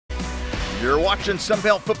You're watching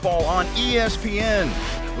Sunbelt football on ESPN.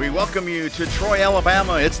 We welcome you to Troy,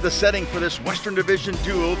 Alabama. It's the setting for this Western Division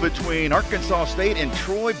duel between Arkansas State and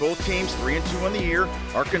Troy. Both teams 3-2 on the year.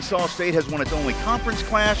 Arkansas State has won its only conference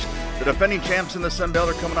clash. The defending champs in the Sunbelt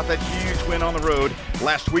are coming off that huge win on the road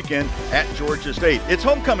last weekend at Georgia State. It's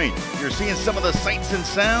homecoming. You're seeing some of the sights and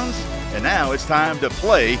sounds, and now it's time to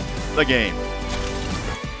play the game.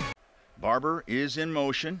 Barber is in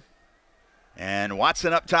motion. And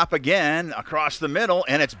Watson up top again, across the middle,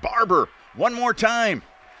 and it's Barber one more time.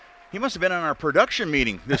 He must have been on our production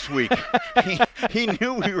meeting this week. he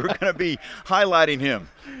knew we were going to be highlighting him.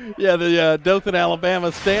 Yeah, the Dothan,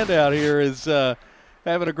 Alabama standout here is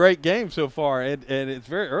having a great game so far, and it's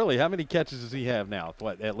very early. How many catches does he have now?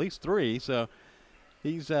 What, at least 3, so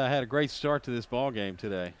he's had a great start to this ball game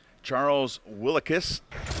today. Charles Willikis,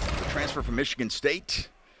 the transfer from Michigan State,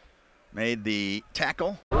 made the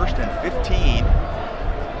tackle. 1st and 15.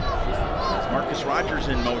 It's Marcus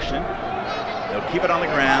Rogers in motion. They'll keep it on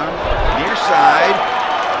the ground. Near side.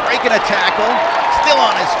 Breaking a tackle. Still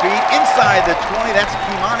on his feet. Inside the 20. That's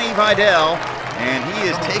Kimani Vidal. And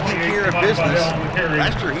he is taking care of business.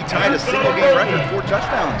 Last year he tied a single game record, 4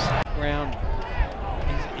 touchdowns.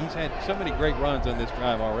 He's had so many great runs on this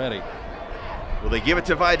drive already. Will they give it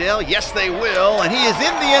to Vidal? Yes, they will. And he is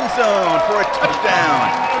in the end zone for a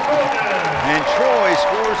touchdown. And Troy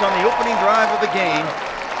scores on the opening drive of the game.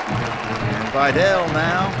 And Vidal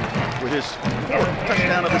now with his 4th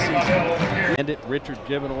touchdown of the season. And Richard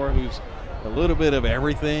Jimenor, who's a little bit of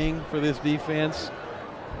everything for this defense.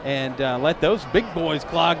 And let those big boys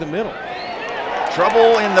clog the middle.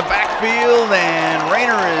 Trouble in the backfield, and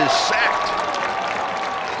Rayner is sacked.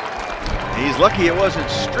 He's lucky it wasn't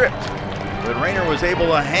stripped. But Rayner was able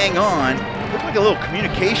to hang on. Looked like a little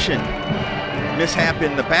communication mishap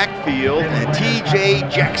in the backfield. And T.J.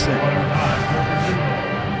 Jackson,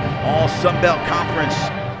 all Sunbelt Conference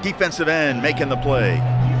defensive end, making the play.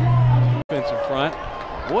 Defensive front.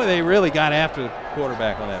 Boy, they really got after the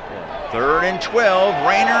quarterback on that play. 3rd and 12.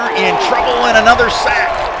 Rayner in trouble and another sack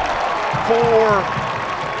for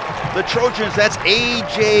the Trojans. That's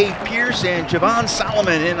A.J. Pierce and Javon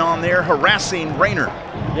Solomon in on there harassing Rayner.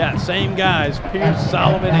 Yeah, same guys, Pierce,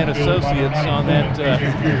 Solomon, and associates on that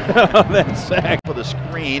on that sack. For the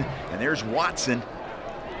screen, and there's Watson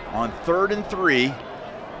on 3rd and 3.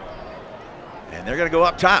 And they're going to go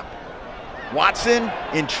up top. Watson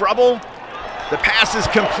in trouble. The pass is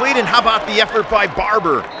complete, and how about the effort by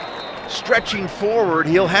Barber? Stretching forward,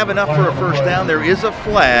 he'll have enough for a first down. There is a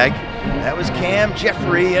flag. That was Cam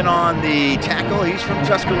Jeffrey in on the tackle. He's from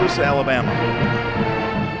Tuscaloosa, Alabama.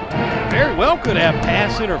 Very well could have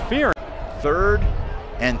pass interference. 3rd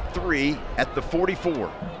and 3 at the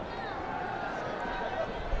 44.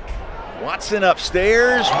 Watson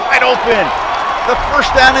upstairs, wide open. The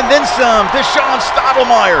first down and then some. Deshaun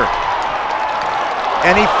Stottlemyre.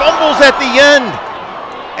 And he fumbles at the end.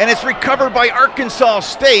 And it's recovered by Arkansas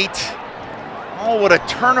State. Oh, what a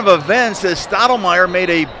turn of events as Stottlemyre made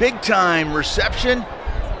a big-time reception.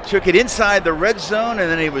 Took it inside the red zone,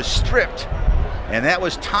 and then he was stripped. And that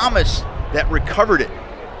was Thomas that recovered it.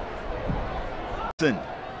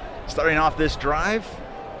 Starting off this drive,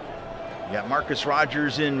 you got Marcus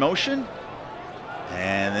Rogers in motion.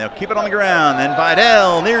 And they'll keep it on the ground. Then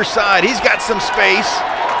Vidal near side. He's got some space.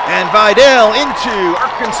 And Vidal into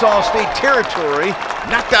Arkansas State territory.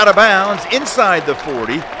 Knocked out of bounds inside the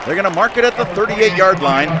 40. They're going to mark it at the 38-yard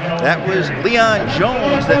line. That was Leon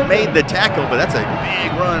Jones that made the tackle, but that's a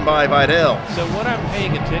big run by Vidal. So what I'm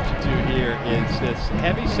paying attention to here is this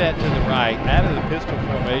heavy set to the right, out of the pistol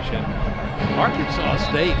formation. Arkansas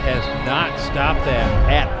State has not stopped that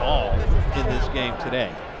at all in this game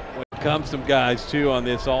today. Comes some guys too on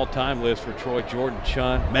this all-time list for Troy. Jordan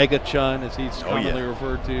Chunn, Mega Chunn as he's commonly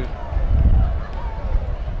referred to.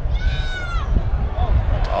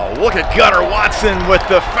 Oh, look at Gunnar Watson with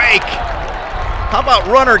the fake. How about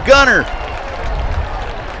runner gunner?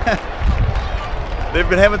 They've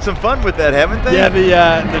been having some fun with that, haven't they?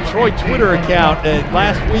 Yeah, the Troy Twitter account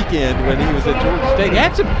last weekend when he was at Georgia State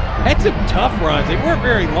had some tough runs. They weren't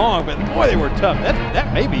very long, but boy, they were tough.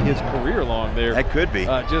 That may be his career long there. That could be.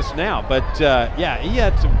 Just now. But, yeah, he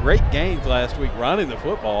had some great games last week running the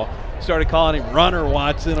football. Started calling him Runner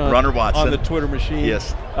Watson on the Twitter machine.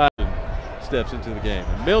 Yes. Steps into the game.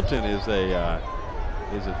 And Milton is a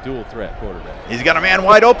dual threat quarterback. He's got a man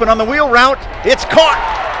wide open on the wheel route. It's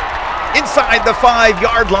caught inside the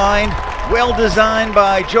 5-yard line. Well designed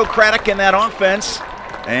by Joe Craddock in that offense.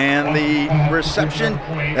 And the reception,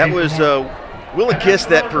 that was Willikis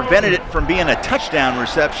that prevented it from being a touchdown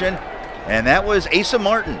reception. And that was Asa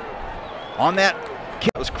Martin. On that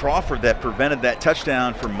kick, it was Crawford that prevented that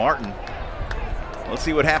touchdown for Martin. Let's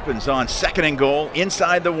see what happens on 2nd and goal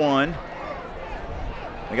inside the 1.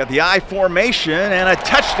 They got the I formation and a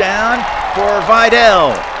touchdown for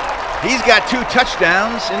Vidal. He's got 2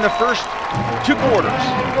 touchdowns in the first 2 quarters.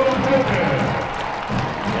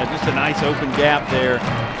 Yeah, just a nice open gap there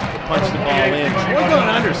to punch the ball in. We're going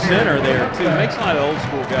under center there too. Makes a lot of old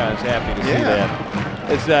school guys happy to see that.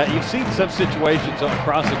 As you've seen some situations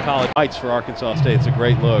across the college heights for Arkansas State. It's a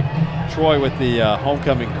great look. Troy with the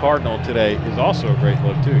homecoming Cardinal today is also a great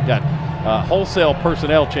look too. Got wholesale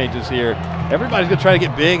personnel changes here. Everybody's going to try to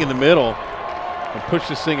get big in the middle and push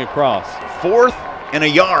this thing across. 4th and a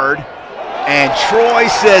yard, and Troy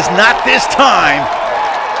says not this time.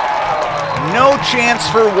 No chance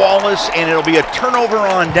for Wallace, and it'll be a turnover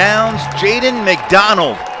on downs. Jaden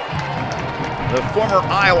McDonald, the former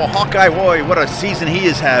Iowa Hawkeye. Boy, what a season he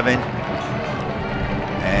is having.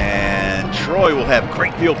 And Troy will have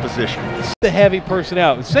great field position. The heavy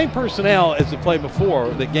personnel, the same personnel as the play before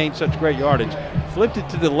that gained such great yardage. Flipped it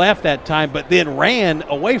to the left that time, but then ran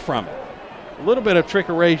away from it. A little bit of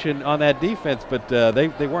trickeration on that defense, but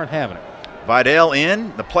they weren't having it. Vidal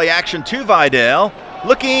in, the play action to Vidal.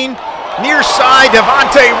 Looking near side,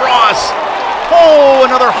 Devontae Ross. Oh,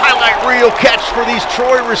 another highlight reel catch for these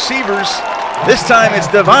Troy receivers. This time it's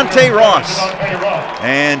Devontae Ross.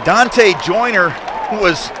 And Dante Joyner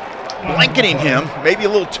was blanketing him, maybe a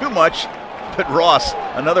little too much, but Ross,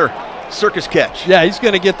 another circus catch. Yeah, he's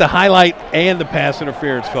going to get the highlight and the pass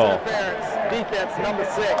interference call. Defense number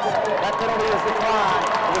 6. That penalty is declined.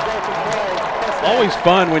 Always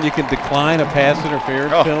fun when you can decline a pass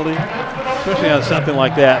interference penalty, especially on something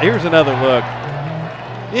like that. Here's another look.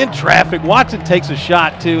 In traffic, Watson takes a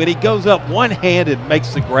shot too, and he goes up one-handed,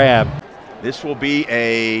 makes the grab. This will be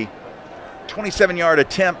a 27-yard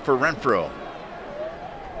attempt for Renfro.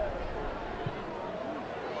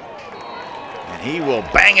 And he will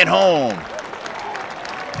bang it home.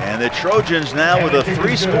 And the Trojans now with a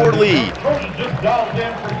 3-score lead.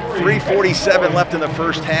 3:47 left in the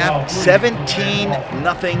first half.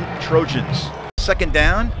 17-0 Trojans. 2nd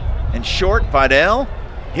down and short. Vidal.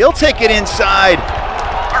 He'll take it inside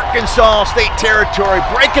Arkansas State territory,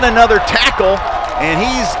 breaking another tackle, and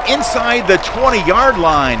he's inside the 20-yard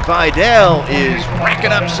line. Vidal is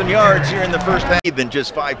racking up some yards here in the first half. Than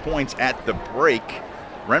just 5 points at the break.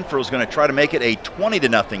 Renfro's going to try to make it a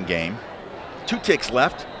 20-0 game. 2 ticks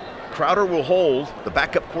left. Crowder will hold, the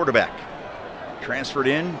backup quarterback. Transferred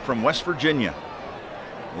in from West Virginia.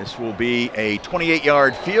 This will be a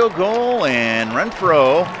 28-yard field goal, and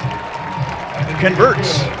Renfro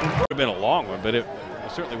converts. Would have been a long one, but it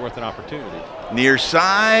was certainly worth an opportunity. Near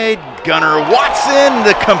side, Gunnar Watson,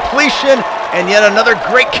 the completion, and yet another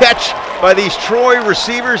great catch by these Troy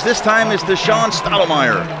receivers. This time is Deshaun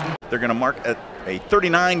Stottlemyre. They're going to mark a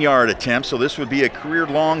 39-yard attempt, so this would be a career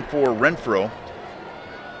long for Renfro.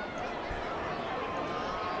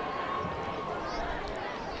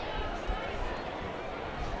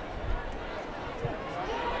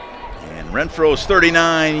 Renfro's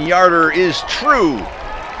 39-yarder is true.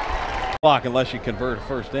 Block unless you convert a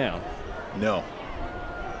first down. No.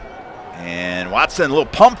 And Watson, a little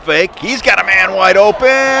pump fake. He's got a man wide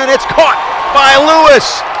open. It's caught by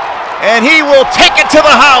Lewis. And he will take it to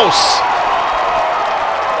the house.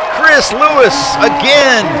 Chris Lewis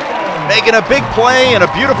again making a big play and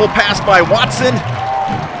a beautiful pass by Watson.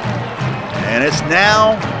 And it's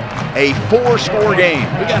now a 4-score game.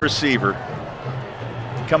 We got a receiver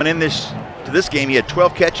coming in to this game. He had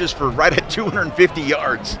 12 catches for right at 250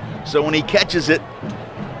 yards. So when he catches it,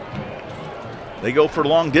 they go for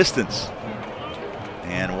long distance.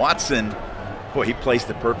 And Watson, boy, he placed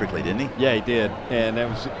it perfectly, didn't he? Yeah, he did. And that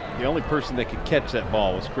was the only person that could catch that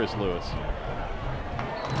ball was Chris Lewis.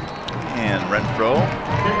 And Renfro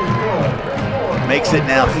makes it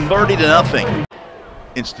now 30-0.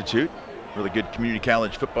 Institute, really good community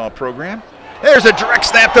college football program. There's a direct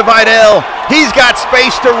snap to Vidal. He's got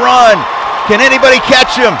space to run. Can anybody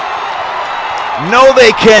catch him? No,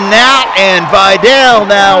 they cannot. And Vidal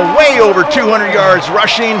now way over 200 yards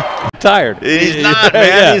rushing. Tired. He's not,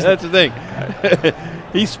 man. Yeah, that's the thing.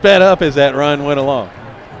 He sped up as that run went along.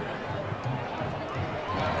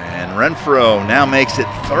 And Renfro now makes it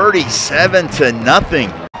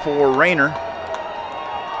 37-0 for Rayner.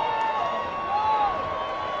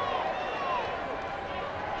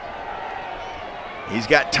 He's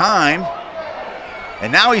got time,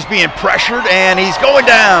 and now he's being pressured, and he's going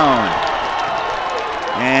down.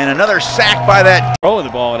 And another sack by that. Throwing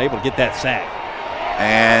the ball and able to get that sack.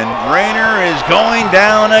 And Rayner is going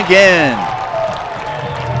down again.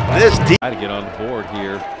 This try to get on the board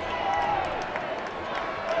here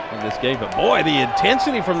in this game, but boy, the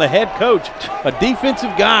intensity from the head coach, a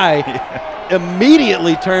defensive guy,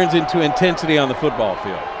 immediately turns into intensity on the football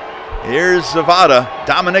field. Here's Zavada,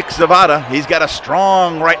 Dominic Zavada. He's got a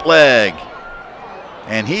strong right leg.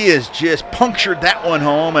 And he has just punctured that one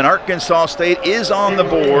home, and Arkansas State is on the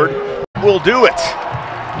board. Will do it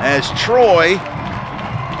as Troy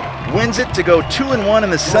wins it to go 2-1 in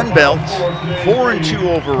the Sun Belt, 4-2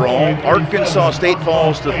 overall. Arkansas State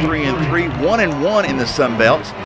falls to 3-3, 1-1 in the Sun Belt.